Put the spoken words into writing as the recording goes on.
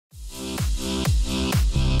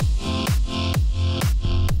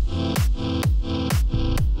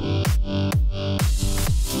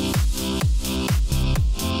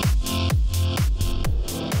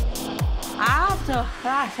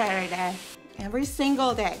Saturday. Every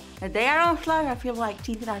single day. The day I don't floss, I feel like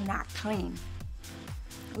teeth are not clean.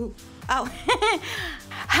 Ooh. Oh.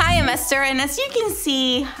 Hi, I'm Esther, and as you can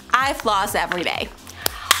see, I floss every day.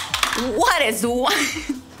 What is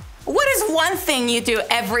one thing you do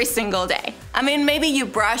every single day? I mean, maybe you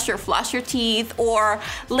brush or floss your teeth or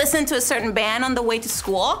listen to a certain band on the way to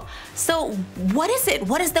school. So what is it?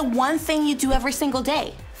 What is the one thing you do every single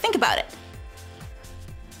day? Think about it.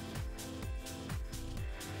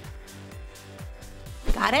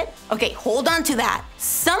 Got it? Okay, hold on to that.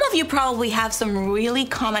 Some of you probably have some really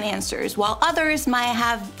common answers, while others might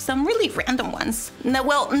have some really random ones.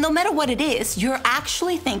 No matter what it is, you're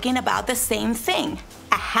actually thinking about the same thing,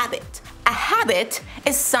 a habit. A habit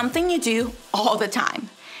is something you do all the time,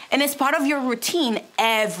 and it's part of your routine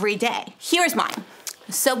every day. Here's mine.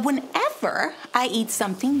 So whenever I eat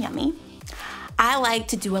something yummy, I like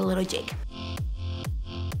to do a little jig.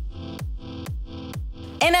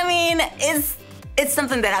 And I mean, it's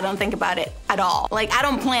something that I don't think about it at all. Like, I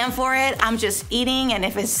don't plan for it, I'm just eating, and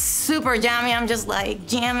if it's super yummy, I'm just like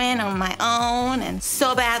jamming on my own, and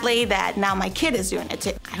so badly that now my kid is doing it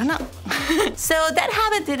too. I don't know. So that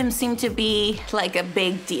habit didn't seem to be like a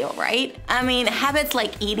big deal, right? I mean, habits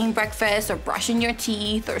like eating breakfast or brushing your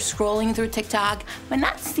teeth or scrolling through TikTok might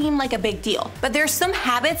not seem like a big deal. But there's some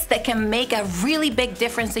habits that can make a really big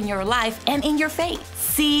difference in your life and in your faith.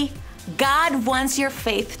 See, God wants your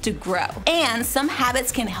faith to grow, and some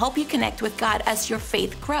habits can help you connect with God as your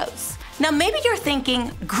faith grows. Now, maybe you're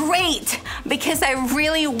thinking, great, because I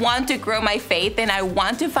really want to grow my faith and I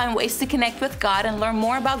want to find ways to connect with God and learn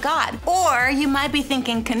more about God. Or you might be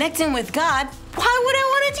thinking, connecting with God, why would I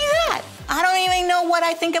want to do that? I don't even know what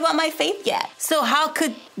I think about my faith yet. So how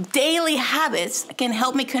could daily habits can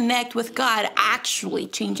help me connect with God actually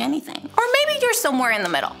change anything? Or maybe you're somewhere in the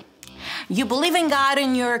middle. You believe in God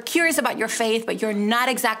and you're curious about your faith, but you're not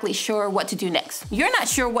exactly sure what to do next. You're not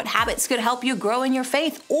sure what habits could help you grow in your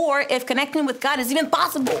faith or if connecting with God is even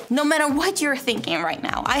possible. No matter what you're thinking right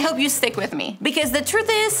now, I hope you stick with me, because the truth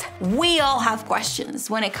is, we all have questions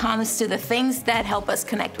when it comes to the things that help us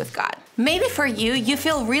connect with God. Maybe for you, you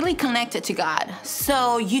feel really connected to God,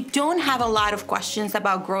 so you don't have a lot of questions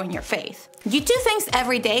about growing your faith. You do things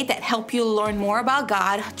every day that help you learn more about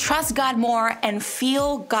God, trust God more, and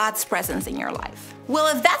feel God's presence in your life.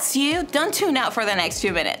 Well, if that's you, don't tune out for the next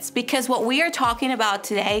few minutes, because what we are talking about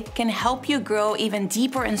today can help you grow even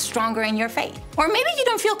deeper and stronger in your faith. Or maybe you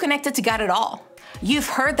don't feel connected to God at all. You've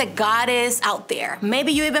heard that God is out there.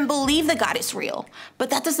 Maybe you even believe that God is real,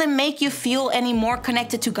 but that doesn't make you feel any more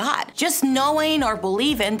connected to God. Just knowing or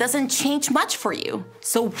believing doesn't change much for you.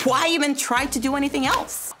 So why even try to do anything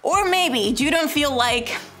else? Or maybe you don't feel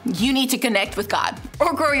like you need to connect with God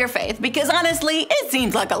or grow your faith, because honestly, it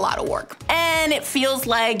seems like a lot of work. And it feels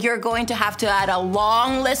like you're going to have to add a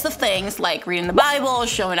long list of things like reading the Bible,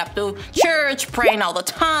 showing up to church, praying all the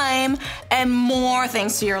time, and more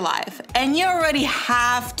things to your life. And you already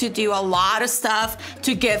have to do a lot of stuff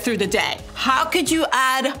to get through the day. How could you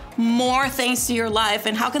add more things to your life,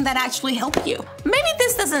 and how can that actually help you? Maybe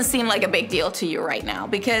this doesn't seem like a big deal to you right now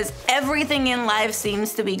because everything in life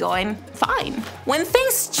seems to be going fine. When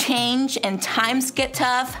things change and times get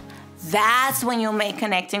tough, that's when you'll make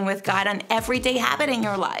connecting with God an everyday habit in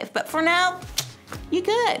your life. But for now, you're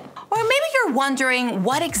good. Or maybe you're wondering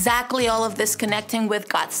what exactly all of this connecting with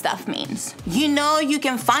God stuff means. You know you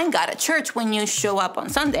can find God at church when you show up on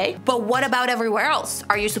Sunday, but what about everywhere else?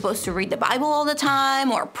 Are you supposed to read the Bible all the time,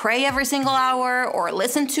 or pray every single hour, or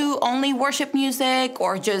listen to only worship music,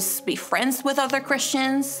 or just be friends with other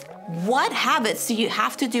Christians? What habits do you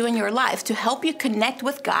have to do in your life to help you connect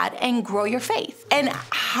with God and grow your faith? And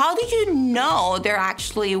how do you know they're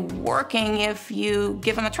actually working if you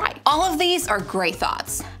give them a try? All of these are great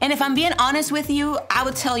thoughts. And if I'm being honest with you, I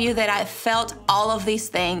would tell you that I've felt all of these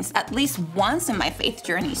things at least once in my faith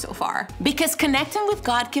journey so far. Because connecting with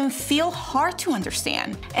God can feel hard to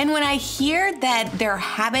understand. And when I hear that there are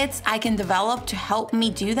habits I can develop to help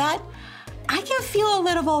me do that, I can feel a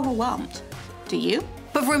little overwhelmed. Do you?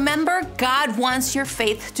 But remember, God wants your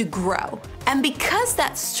faith to grow. And because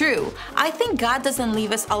that's true, I think God doesn't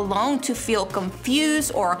leave us alone to feel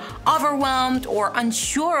confused or overwhelmed or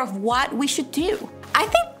unsure of what we should do. I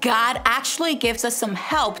think God actually gives us some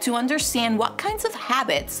help to understand what kinds of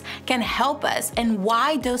habits can help us and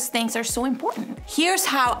why those things are so important. Here's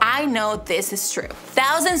how I know this is true.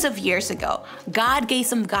 Thousands of years ago, God gave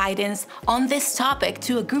some guidance on this topic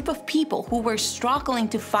to a group of people who were struggling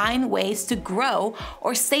to find ways to grow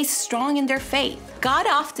or stay strong in their faith. God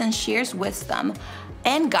often shares wisdom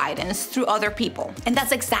and guidance through other people. And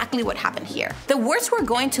that's exactly what happened here. The words we're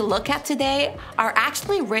going to look at today are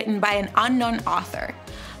actually written by an unknown author,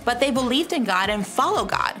 but they believed in God and followed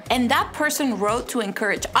God. And that person wrote to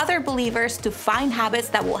encourage other believers to find habits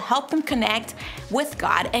that will help them connect with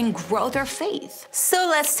God and grow their faith. So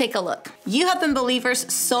let's take a look. You have been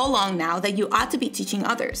believers so long now that you ought to be teaching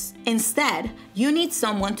others. Instead, you need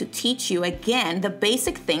someone to teach you again the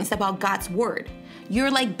basic things about God's Word.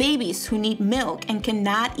 You're like babies who need milk and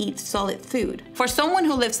cannot eat solid food. For someone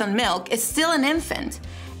who lives on milk is still an infant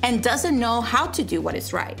and doesn't know how to do what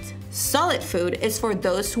is right. Solid food is for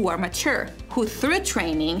those who are mature, who through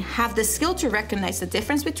training have the skill to recognize the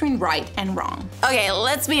difference between right and wrong. Okay,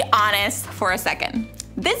 let's be honest for a second.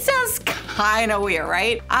 This sounds kind of weird,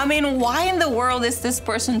 right? I mean, why in the world is this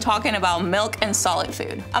person talking about milk and solid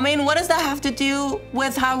food? I mean, what does that have to do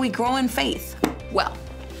with how we grow in faith? Well,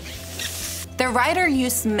 the writer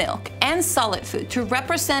used milk and solid food to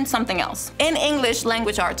represent something else. In English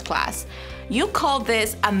language arts class, you call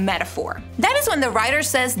this a metaphor. That is when the writer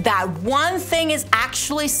says that one thing is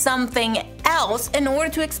actually something else in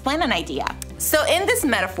order to explain an idea. So in this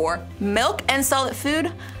metaphor, milk and solid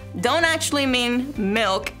food don't actually mean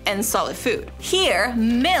milk and solid food. Here,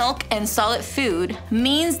 milk and solid food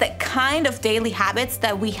means the kind of daily habits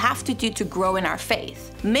that we have to do to grow in our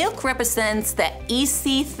faith. Milk represents the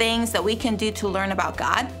easy things that we can do to learn about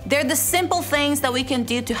God. They're the simple things that we can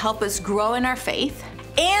do to help us grow in our faith.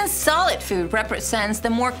 And solid food represents the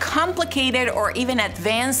more complicated or even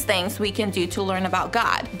advanced things we can do to learn about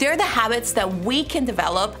God. They're the habits that we can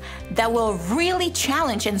develop that will really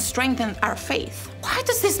challenge and strengthen our faith. Why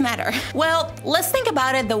does this matter? Well, let's think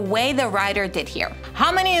about it the way the writer did here.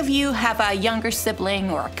 How many of you have a younger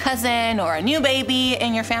sibling or a cousin or a new baby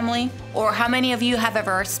in your family? Or how many of you have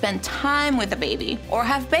ever spent time with a baby or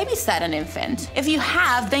have babysat an infant? If you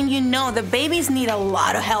have, then you know the babies need a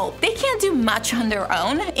lot of help. They can't do much on their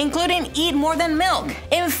own, including eat more than milk.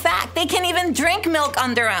 In fact, they can't even drink milk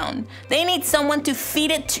on their own. They need someone to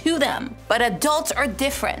feed it to them. But adults are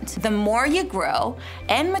different. The more you grow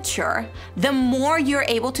and mature, the more you're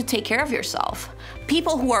able to take care of yourself.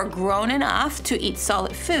 People who are grown enough to eat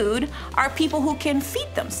solid food are people who can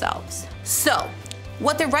feed themselves. So,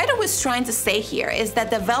 what the writer was trying to say here is that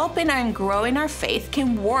developing and growing our faith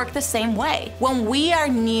can work the same way. When we are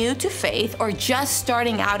new to faith or just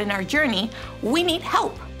starting out in our journey, we need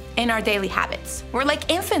help in our daily habits. We're like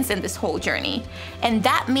infants in this whole journey, and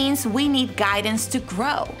that means we need guidance to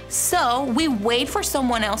grow. So we wait for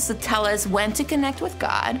someone else to tell us when to connect with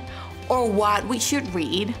God, or what we should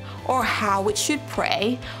read, or how we should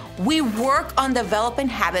pray. We work on developing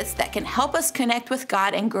habits that can help us connect with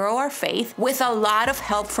God and grow our faith with a lot of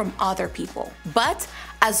help from other people. But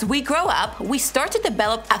as we grow up, we start to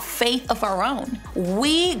develop a faith of our own.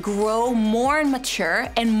 We grow more and mature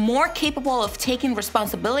and more capable of taking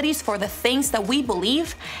responsibilities for the things that we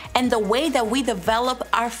believe and the way that we develop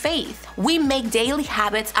our faith. We make daily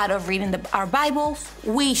habits out of reading our Bibles.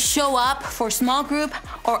 We show up for small group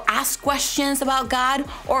or ask questions about God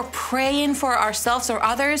or praying for ourselves or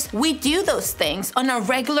others. We do those things on a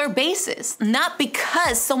regular basis, not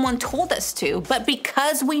because someone told us to, but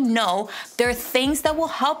because we know there are things that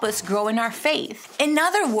will help us grow in our faith. In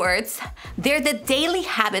other words, they're the daily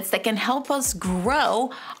habits that can help us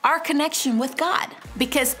grow our connection with God,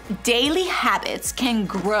 because daily habits can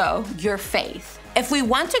grow your faith. If we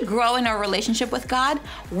want to grow in our relationship with God,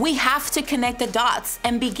 we have to connect the dots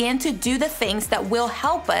and begin to do the things that will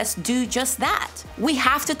help us do just that. We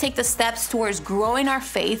have to take the steps towards growing our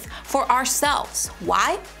faith for ourselves.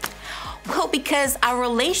 Why? Well, because our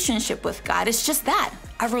relationship with God is just that,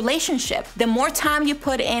 a relationship. The more time you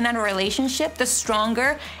put in on a relationship, the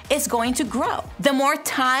stronger it's going to grow. The more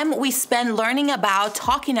time we spend learning about,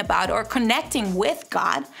 talking about, or connecting with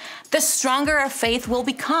God, the stronger our faith will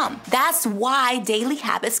become. That's why daily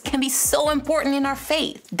habits can be so important in our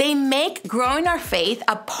faith. They make growing our faith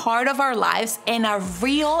a part of our lives in a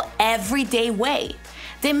real, everyday way.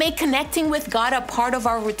 They make connecting with God a part of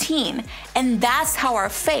our routine, and that's how our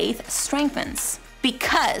faith strengthens.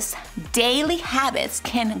 Because daily habits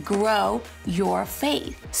can grow your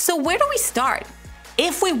faith. So where do we start?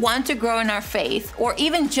 If we want to grow in our faith, or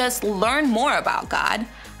even just learn more about God,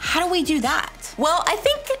 how do we do that? Well, I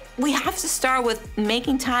think we have to start with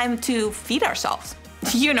making time to feed ourselves.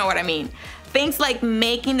 You know what I mean. Things like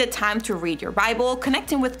making the time to read your Bible,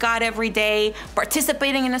 connecting with God every day,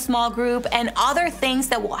 participating in a small group, and other things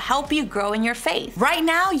that will help you grow in your faith. Right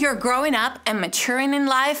now, you're growing up and maturing in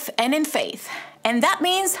life and in faith. And that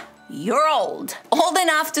means you're old. Old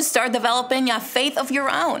enough to start developing a faith of your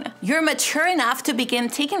own. You're mature enough to begin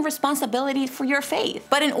taking responsibility for your faith.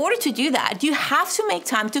 But in order to do that, you have to make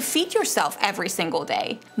time to feed yourself every single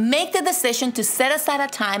day. Make the decision to set aside a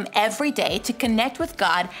time every day to connect with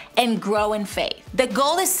God and grow in faith. The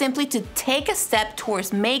goal is simply to take a step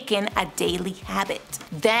towards making a daily habit.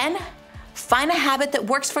 Then, find a habit that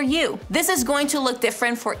works for you. This is going to look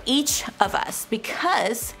different for each of us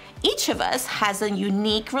because each of us has a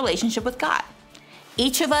unique relationship with God.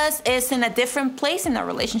 Each of us is in a different place in our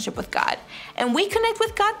relationship with God, and we connect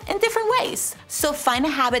with God in different ways. So find a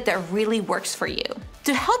habit that really works for you.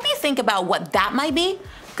 To help you think about what that might be,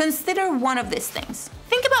 consider one of these things.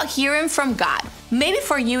 Think about hearing from God. Maybe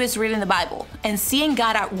for you it's reading the Bible and seeing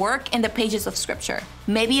God at work in the pages of Scripture.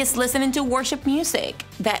 Maybe it's listening to worship music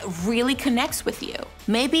that really connects with you.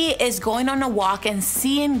 Maybe it's going on a walk and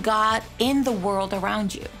seeing God in the world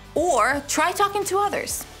around you. Or try talking to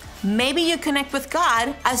others. Maybe you connect with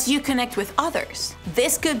God as you connect with others.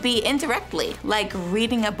 This could be indirectly, like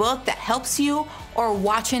reading a book that helps you, or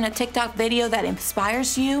watching a TikTok video that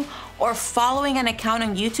inspires you, or following an account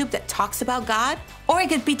on YouTube that talks about God. Or it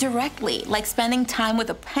could be directly, like spending time with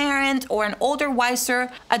a parent or an older,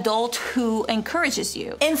 wiser adult who encourages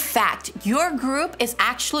you. In fact, your group is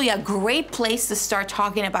actually a great place to start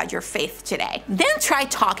talking about your faith today. Then try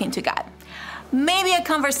talking to God. Maybe a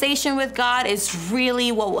conversation with God is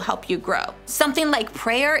really what will help you grow. Something like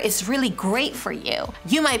prayer is really great for you.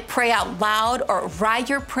 You might pray out loud or write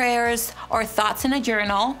your prayers or thoughts in a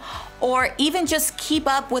journal, or even just keep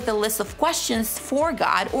up with a list of questions for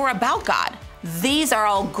God or about God. These are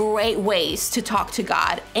all great ways to talk to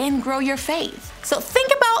God and grow your faith. So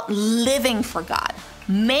think about living for God.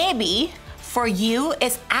 Maybe for you,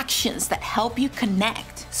 it's actions that help you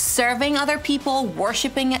connect. Serving other people,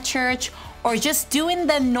 worshiping at church, or just doing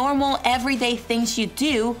the normal everyday things you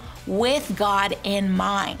do with God in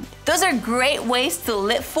mind. Those are great ways to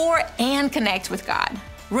live for and connect with God.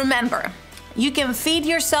 Remember, you can feed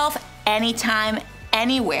yourself anytime,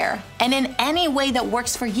 anywhere, and in any way that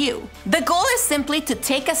works for you. The goal is simply to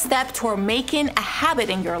take a step toward making a habit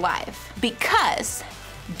in your life, because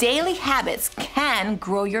daily habits can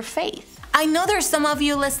grow your faith. I know there's some of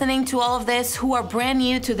you listening to all of this who are brand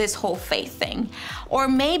new to this whole faith thing, or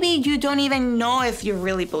maybe you don't even know if you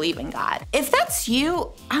really believe in God. If that's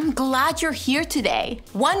you, I'm glad you're here today.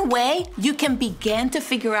 One way you can begin to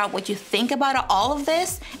figure out what you think about all of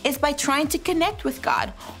this is by trying to connect with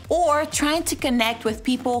God, or trying to connect with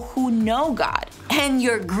people who know God. And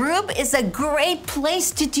your group is a great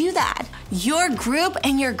place to do that. Your group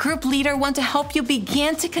and your group leader want to help you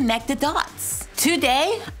begin to connect the dots.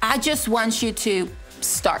 Today, I just want you to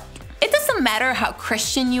start. It doesn't matter how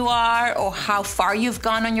Christian you are or how far you've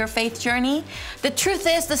gone on your faith journey. The truth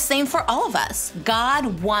is the same for all of us.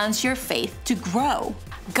 God wants your faith to grow.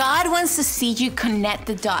 God wants to see you connect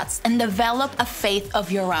the dots and develop a faith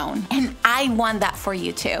of your own. And I want that for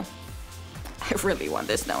you too. I really want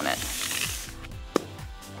this, don't it?